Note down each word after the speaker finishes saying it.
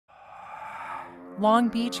Long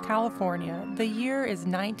Beach, California. The year is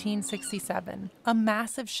 1967. A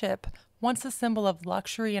massive ship, once a symbol of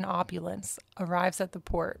luxury and opulence, arrives at the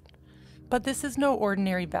port. But this is no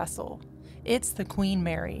ordinary vessel. It's the Queen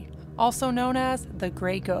Mary, also known as the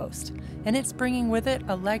Gray Ghost, and it's bringing with it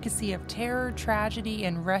a legacy of terror, tragedy,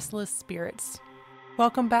 and restless spirits.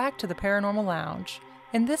 Welcome back to the Paranormal Lounge.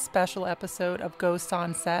 In this special episode of Ghosts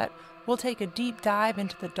on Set, we'll take a deep dive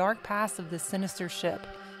into the dark past of this sinister ship,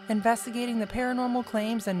 investigating the paranormal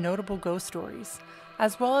claims and notable ghost stories,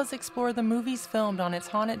 as well as explore the movies filmed on its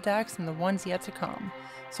haunted decks and the ones yet to come.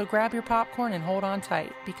 So grab your popcorn and hold on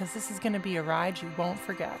tight, because this is going to be a ride you won't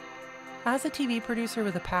forget. As a TV producer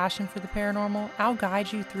with a passion for the paranormal, I'll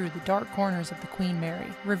guide you through the dark corners of the Queen Mary,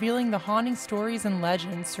 revealing the haunting stories and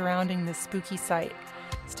legends surrounding this spooky site.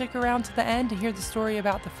 Stick around to the end to hear the story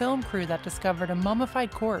about the film crew that discovered a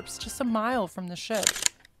mummified corpse just a mile from the ship.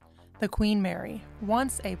 The Queen Mary,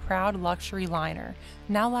 once a proud luxury liner,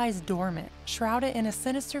 now lies dormant, shrouded in a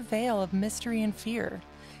sinister veil of mystery and fear.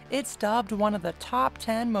 It's dubbed one of the top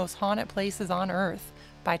 10 most haunted places on Earth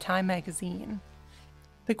by Time magazine.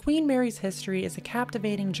 The Queen Mary's history is a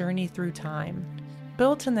captivating journey through time.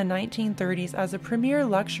 Built in the 1930s as a premier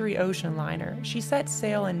luxury ocean liner, she set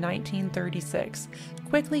sail in 1936,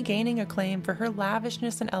 quickly gaining acclaim for her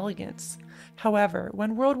lavishness and elegance. However,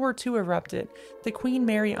 when World War II erupted, the Queen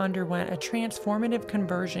Mary underwent a transformative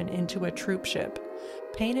conversion into a troop ship,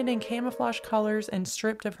 painted in camouflage colors and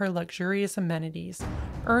stripped of her luxurious amenities,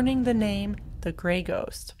 earning the name the Gray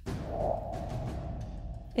Ghost.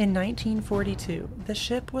 In 1942, the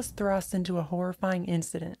ship was thrust into a horrifying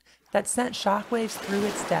incident that sent shockwaves through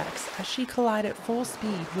its decks as she collided full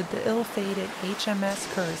speed with the ill-fated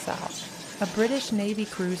HMS Curacao, a British Navy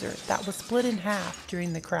cruiser that was split in half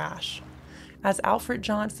during the crash. As Alfred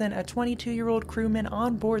Johnson, a 22-year-old crewman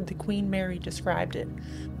on board the Queen Mary, described it,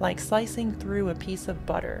 like slicing through a piece of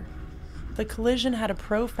butter. The collision had a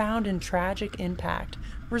profound and tragic impact,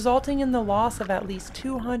 resulting in the loss of at least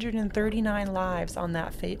 239 lives on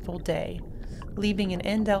that fateful day, leaving an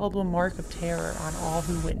indelible mark of terror on all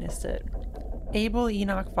who witnessed it. Abel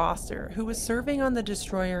Enoch Foster, who was serving on the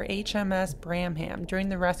destroyer HMS Bramham during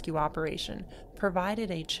the rescue operation,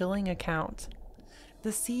 provided a chilling account.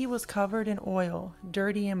 The sea was covered in oil,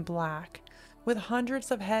 dirty and black, with hundreds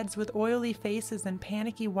of heads with oily faces and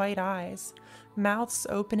panicky white eyes, mouths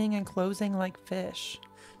opening and closing like fish,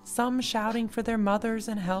 some shouting for their mothers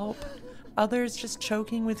and help, others just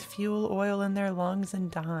choking with fuel oil in their lungs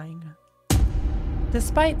and dying.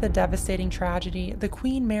 Despite the devastating tragedy, the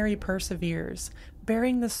Queen Mary perseveres,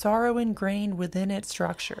 bearing the sorrow ingrained within its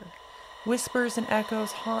structure. Whispers and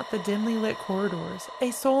echoes haunt the dimly lit corridors,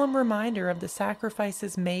 a solemn reminder of the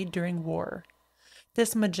sacrifices made during war.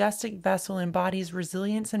 This majestic vessel embodies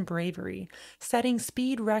resilience and bravery, setting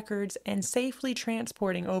speed records and safely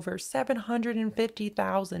transporting over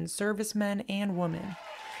 750,000 servicemen and women.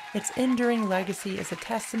 Its enduring legacy is a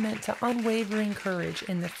testament to unwavering courage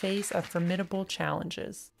in the face of formidable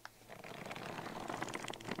challenges.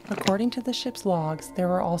 According to the ship's logs, there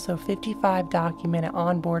were also 55 documented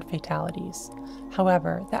onboard fatalities.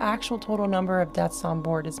 However, the actual total number of deaths on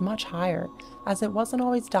board is much higher, as it wasn't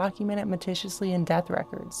always documented meticulously in death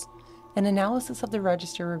records. An analysis of the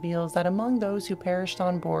register reveals that among those who perished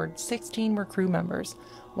on board, 16 were crew members,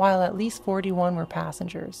 while at least 41 were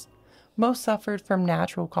passengers. Most suffered from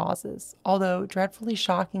natural causes, although dreadfully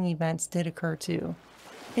shocking events did occur too.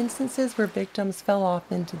 Instances where victims fell off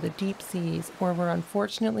into the deep seas or were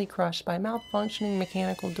unfortunately crushed by malfunctioning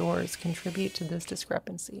mechanical doors contribute to this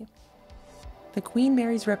discrepancy. The Queen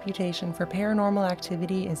Mary's reputation for paranormal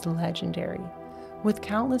activity is legendary, with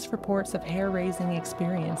countless reports of hair-raising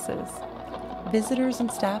experiences. Visitors and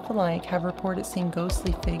staff alike have reported seeing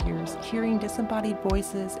ghostly figures, hearing disembodied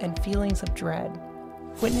voices, and feelings of dread,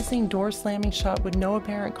 witnessing doors slamming shut with no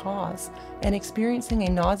apparent cause, and experiencing a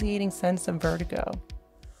nauseating sense of vertigo.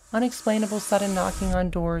 Unexplainable sudden knocking on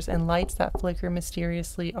doors and lights that flicker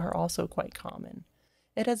mysteriously are also quite common.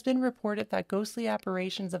 It has been reported that ghostly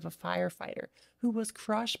apparitions of a firefighter who was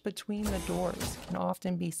crushed between the doors can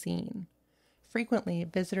often be seen. Frequently,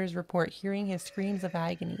 visitors report hearing his screams of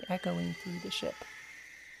agony echoing through the ship.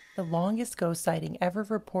 The longest ghost sighting ever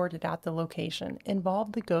reported at the location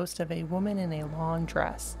involved the ghost of a woman in a long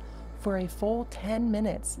dress. For a full 10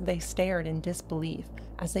 minutes, they stared in disbelief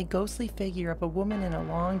as a ghostly figure of a woman in a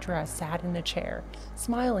long dress sat in a chair,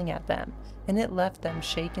 smiling at them, and it left them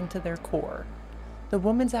shaken to their core. The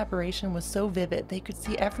woman's apparition was so vivid they could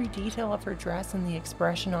see every detail of her dress and the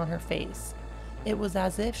expression on her face. It was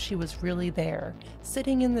as if she was really there,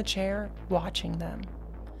 sitting in the chair, watching them.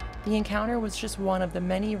 The encounter was just one of the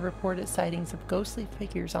many reported sightings of ghostly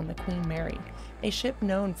figures on the Queen Mary, a ship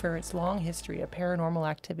known for its long history of paranormal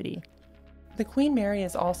activity. The Queen Mary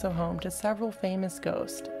is also home to several famous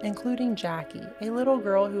ghosts, including Jackie, a little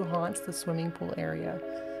girl who haunts the swimming pool area,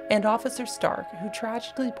 and Officer Stark, who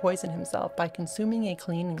tragically poisoned himself by consuming a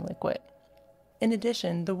cleaning liquid. In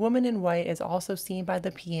addition, the woman in white is also seen by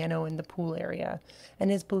the piano in the pool area,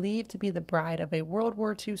 and is believed to be the bride of a World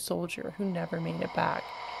War II soldier who never made it back.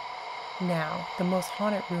 Now, the most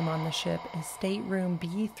haunted room on the ship is Stateroom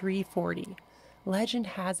B340. Legend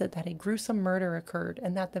has it that a gruesome murder occurred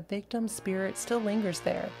and that the victim's spirit still lingers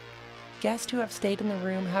there. Guests who have stayed in the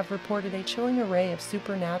room have reported a chilling array of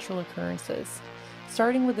supernatural occurrences,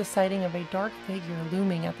 starting with the sighting of a dark figure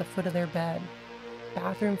looming at the foot of their bed.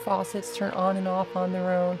 Bathroom faucets turn on and off on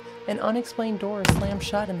their own, and unexplained doors slam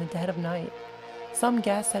shut in the dead of night. Some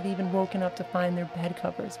guests have even woken up to find their bed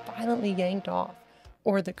covers violently yanked off,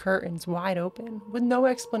 or the curtains wide open, with no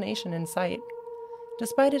explanation in sight.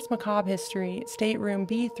 Despite its macabre history, Stateroom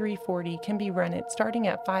B340 can be rented starting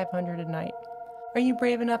at $500 a night. Are you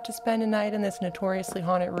brave enough to spend a night in this notoriously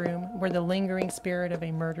haunted room where the lingering spirit of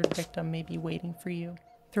a murdered victim may be waiting for you?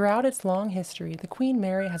 Throughout its long history, the Queen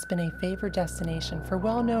Mary has been a favored destination for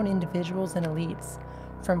well-known individuals and elites,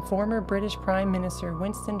 from former British Prime Minister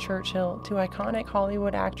Winston Churchill to iconic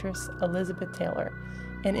Hollywood actress Elizabeth Taylor,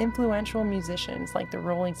 and influential musicians like the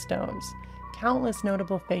Rolling Stones. Countless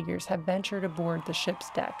notable figures have ventured aboard the ship's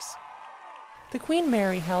decks. The Queen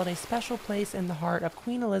Mary held a special place in the heart of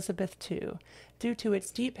Queen Elizabeth II due to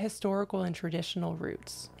its deep historical and traditional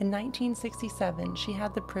roots. In 1967, she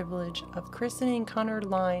had the privilege of christening Cunard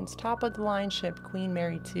Line's top-of-the-line ship Queen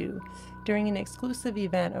Mary II during an exclusive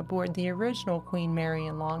event aboard the original Queen Mary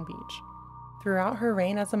in Long Beach. Throughout her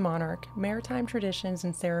reign as a monarch, maritime traditions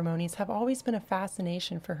and ceremonies have always been a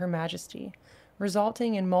fascination for Her Majesty,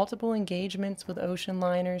 resulting in multiple engagements with ocean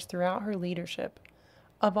liners throughout her leadership.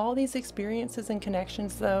 Of all these experiences and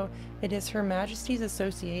connections, though, it is Her Majesty's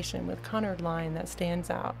association with Cunard Line that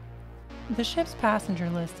stands out. The ship's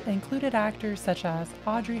passenger list included actors such as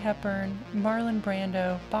Audrey Hepburn, Marlon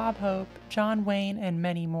Brando, Bob Hope, John Wayne, and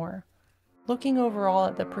many more. Looking overall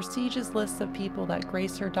at the prestigious lists of people that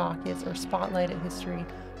grace her dockets or spotlighted history,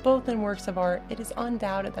 both in works of art, it is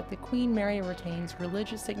undoubted that the Queen Mary retains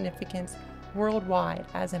religious significance worldwide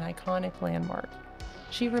as an iconic landmark.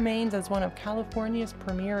 She remains as one of California's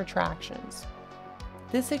premier attractions.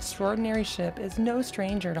 This extraordinary ship is no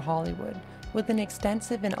stranger to Hollywood. With an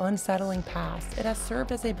extensive and unsettling past, it has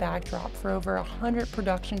served as a backdrop for over 100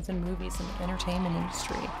 productions and movies in the entertainment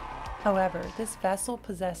industry. However, this vessel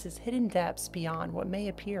possesses hidden depths beyond what may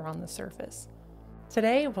appear on the surface.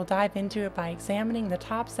 Today, we'll dive into it by examining the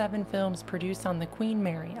top 7 films produced on the Queen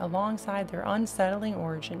Mary alongside their unsettling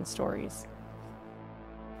origin stories.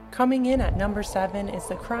 Coming in at number 7 is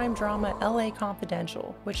the crime drama LA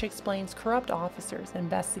Confidential, which explains corrupt officers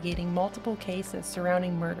investigating multiple cases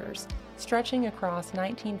surrounding murders stretching across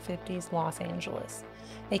 1950s Los Angeles.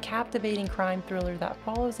 A captivating crime thriller that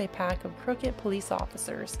follows a pack of crooked police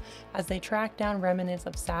officers as they track down remnants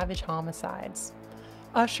of savage homicides.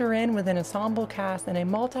 Usher in with an ensemble cast and a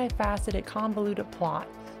multifaceted, convoluted plot,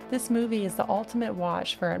 this movie is the ultimate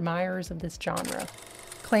watch for admirers of this genre.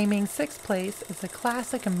 Claiming 6th place is the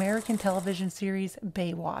classic American television series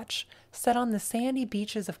Baywatch, set on the sandy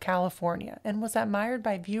beaches of California and was admired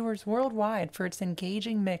by viewers worldwide for its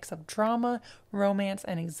engaging mix of drama, romance,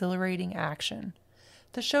 and exhilarating action.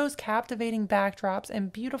 The show's captivating backdrops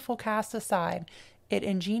and beautiful cast aside, it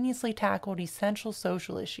ingeniously tackled essential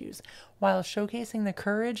social issues while showcasing the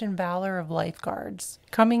courage and valor of lifeguards.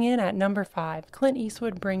 Coming in at number 5, Clint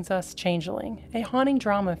Eastwood brings us Changeling, a haunting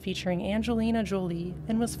drama featuring Angelina Jolie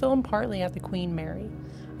and was filmed partly at the Queen Mary.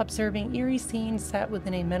 Observing eerie scenes set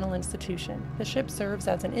within a mental institution, the ship serves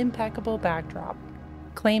as an impeccable backdrop.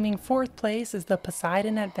 Claiming 4th place is The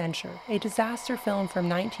Poseidon Adventure, a disaster film from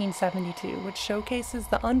 1972 which showcases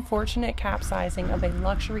the unfortunate capsizing of a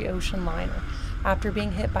luxury ocean liner after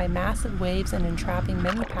being hit by massive waves and entrapping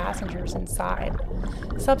many passengers inside,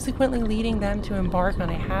 subsequently leading them to embark on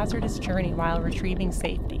a hazardous journey while retrieving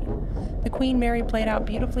safety. The Queen Mary played out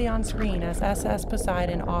beautifully on screen as SS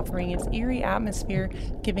Poseidon, offering its eerie atmosphere,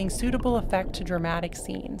 giving suitable effect to dramatic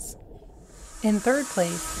scenes. In 3rd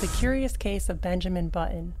place, The Curious Case of Benjamin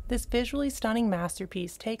Button. This visually stunning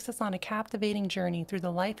masterpiece takes us on a captivating journey through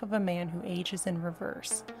the life of a man who ages in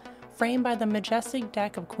reverse. Framed by the majestic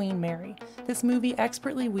deck of Queen Mary, this movie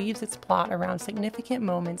expertly weaves its plot around significant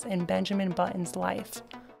moments in Benjamin Button's life.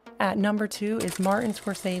 At number 2 is Martin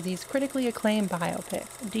Scorsese's critically acclaimed biopic,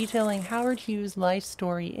 detailing Howard Hughes' life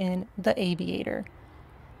story in The Aviator.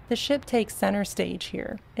 The ship takes center stage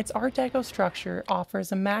here. Its Art Deco structure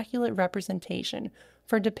offers immaculate representation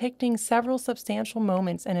for depicting several substantial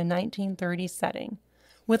moments in a 1930s setting.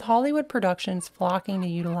 With Hollywood productions flocking to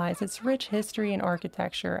utilize its rich history and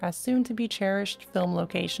architecture as soon-to-be cherished film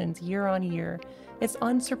locations year on year, it's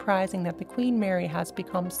unsurprising that the Queen Mary has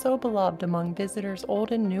become so beloved among visitors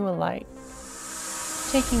old and new alike.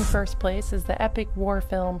 Taking first place is the epic war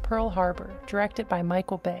film Pearl Harbor, directed by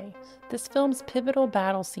Michael Bay. This film's pivotal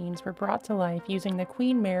battle scenes were brought to life using the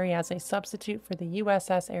Queen Mary as a substitute for the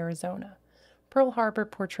USS Arizona. Pearl Harbor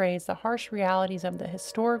portrays the harsh realities of the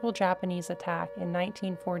historical Japanese attack in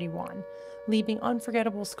 1941, leaving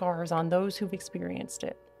unforgettable scars on those who've experienced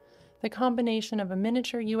it. The combination of a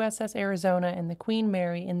miniature USS Arizona and the Queen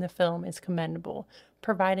Mary in the film is commendable,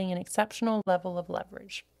 providing an exceptional level of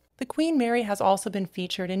leverage. The Queen Mary has also been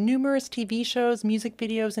featured in numerous TV shows, music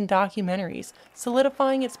videos, and documentaries,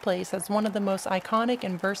 solidifying its place as one of the most iconic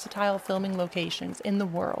and versatile filming locations in the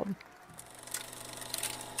world.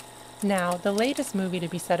 Now, the latest movie to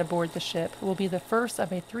be set aboard the ship will be the first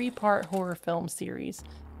of a 3-part horror film series,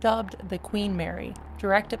 dubbed The Queen Mary,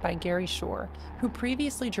 directed by Gary Shore, who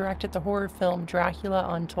previously directed the horror film Dracula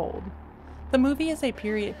Untold. The movie is a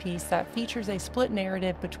period piece that features a split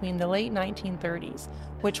narrative between the late 1930s,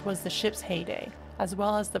 which was the ship's heyday, as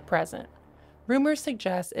well as the present. Rumors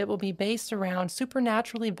suggest it will be based around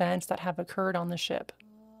supernatural events that have occurred on the ship.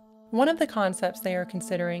 One of the concepts they are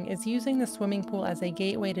considering is using the swimming pool as a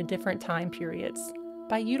gateway to different time periods.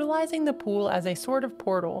 By utilizing the pool as a sort of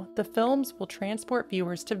portal, the films will transport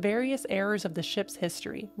viewers to various eras of the ship's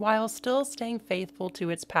history, while still staying faithful to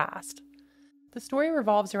its past. The story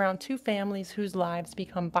revolves around 2 families whose lives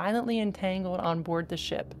become violently entangled on board the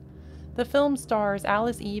ship. The film stars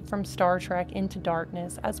Alice Eve from Star Trek Into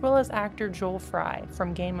Darkness, as well as actor Joel Fry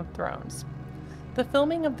from Game of Thrones. The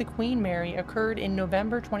filming of the Queen Mary occurred in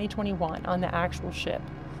November 2021 on the actual ship.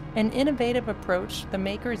 An innovative approach, the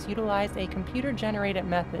makers utilized a computer-generated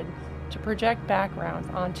method to project backgrounds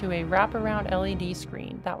onto a wraparound LED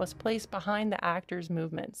screen that was placed behind the actors'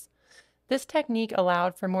 movements. This technique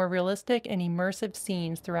allowed for more realistic and immersive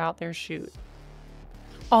scenes throughout their shoot.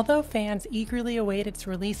 Although fans eagerly await its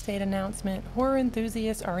release date announcement, horror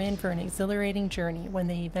enthusiasts are in for an exhilarating journey when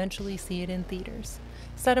they eventually see it in theaters,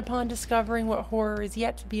 set upon discovering what horror is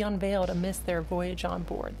yet to be unveiled amidst their voyage on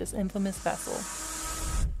board this infamous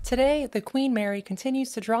vessel. Today, the Queen Mary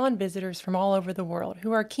continues to draw in visitors from all over the world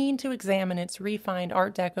who are keen to examine its refined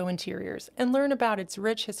Art Deco interiors and learn about its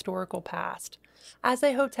rich historical past. As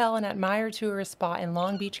a hotel and admired tourist spot in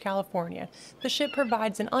Long Beach, California, the ship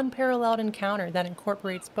provides an unparalleled encounter that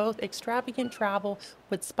incorporates both extravagant travel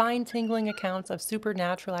with spine-tingling accounts of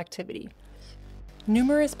supernatural activity.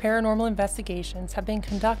 Numerous paranormal investigations have been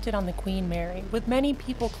conducted on the Queen Mary, with many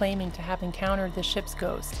people claiming to have encountered the ship's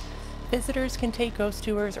ghost. Visitors can take ghost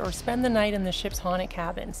tours or spend the night in the ship's haunted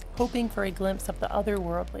cabins, hoping for a glimpse of the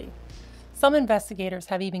otherworldly. Some investigators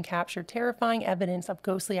have even captured terrifying evidence of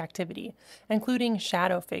ghostly activity, including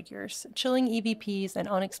shadow figures, chilling EVPs, and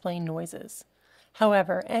unexplained noises.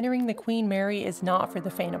 However, entering the Queen Mary is not for the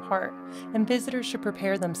faint of heart, and visitors should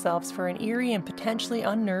prepare themselves for an eerie and potentially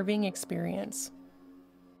unnerving experience.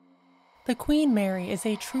 The Queen Mary is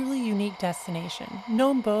a truly unique destination,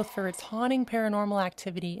 known both for its haunting paranormal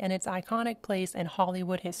activity and its iconic place in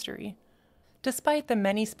Hollywood history. Despite the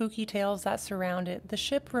many spooky tales that surround it, the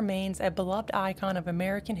ship remains a beloved icon of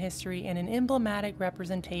American history and an emblematic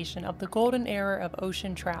representation of the golden era of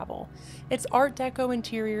ocean travel. Its Art Deco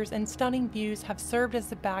interiors and stunning views have served as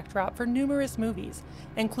the backdrop for numerous movies,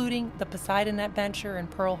 including The Poseidon Adventure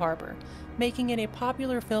and Pearl Harbor, making it a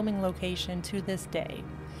popular filming location to this day.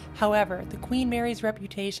 However, the Queen Mary's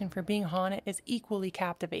reputation for being haunted is equally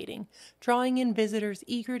captivating, drawing in visitors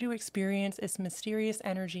eager to experience its mysterious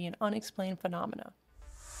energy and unexplained phenomena.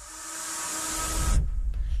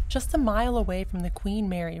 Just a mile away from the Queen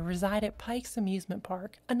Mary resided Pike's Amusement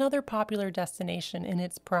Park, another popular destination in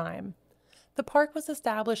its prime. The park was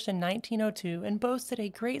established in 1902 and boasted a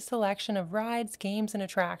great selection of rides, games, and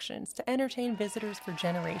attractions to entertain visitors for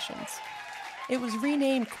generations. It was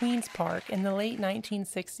renamed Queen's Park in the late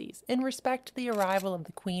 1960s in respect to the arrival of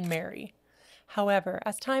the Queen Mary. However,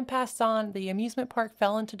 as time passed on, the amusement park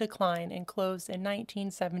fell into decline and closed in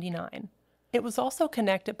 1979. It was also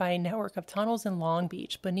connected by a network of tunnels in Long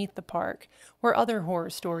Beach beneath the park, where other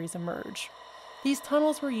horror stories emerge. These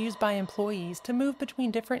tunnels were used by employees to move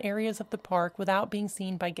between different areas of the park without being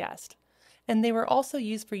seen by guests, and they were also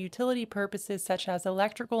used for utility purposes such as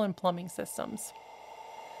electrical and plumbing systems.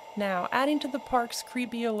 Now, adding to the park's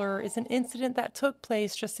creepy allure is an incident that took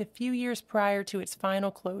place just a few years prior to its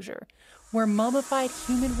final closure, where mummified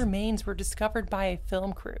human remains were discovered by a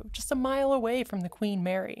film crew just a mile away from the Queen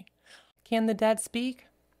Mary. Can the dead speak?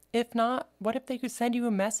 If not, what if they could send you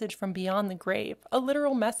a message from beyond the grave? A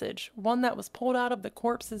literal message, one that was pulled out of the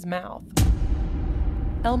corpse's mouth.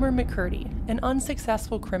 Elmer McCurdy, an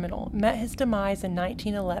unsuccessful criminal, met his demise in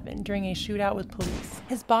 1911 during a shootout with police.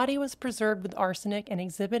 His body was preserved with arsenic and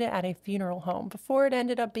exhibited at a funeral home before it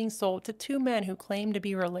ended up being sold to two men who claimed to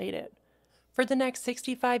be related. For the next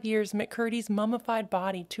 65 years, McCurdy's mummified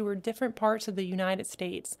body toured different parts of the United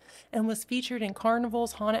States and was featured in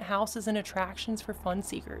carnivals, haunted houses, and attractions for fun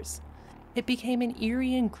seekers. It became an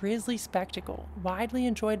eerie and grisly spectacle, widely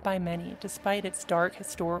enjoyed by many despite its dark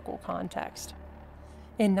historical context.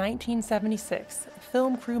 In 1976,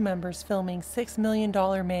 film crew members filming $6 Million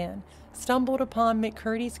Man stumbled upon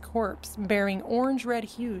McCurdy's corpse bearing orange-red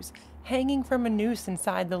hues hanging from a noose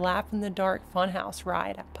inside the Laugh in the Dark Funhouse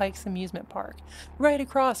ride at Pike's Amusement Park, right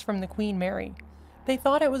across from the Queen Mary. They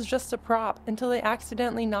thought it was just a prop until they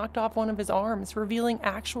accidentally knocked off one of his arms, revealing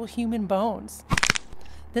actual human bones.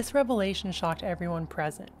 This revelation shocked everyone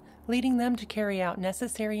present, leading them to carry out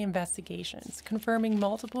necessary investigations, confirming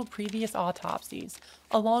multiple previous autopsies,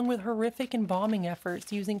 along with horrific embalming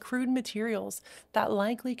efforts using crude materials that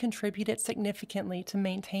likely contributed significantly to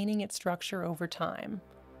maintaining its structure over time.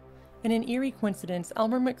 In an eerie coincidence,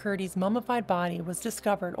 Elmer McCurdy's mummified body was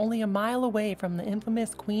discovered only a mile away from the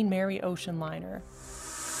infamous Queen Mary ocean liner.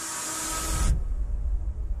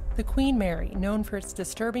 The Queen Mary, known for its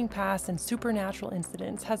disturbing past and supernatural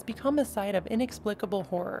incidents, has become a site of inexplicable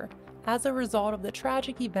horror as a result of the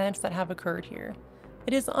tragic events that have occurred here.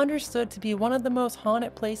 It is understood to be one of the most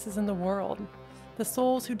haunted places in the world. The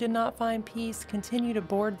souls who did not find peace continue to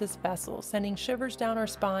board this vessel, sending shivers down our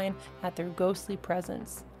spine at their ghostly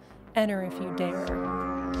presence. Enter if you dare.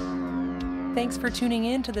 Thanks for tuning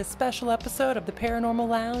in to this special episode of the Paranormal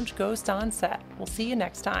Lounge Ghost on Set. We'll see you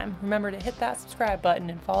next time. Remember to hit that subscribe button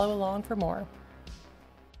and follow along for more.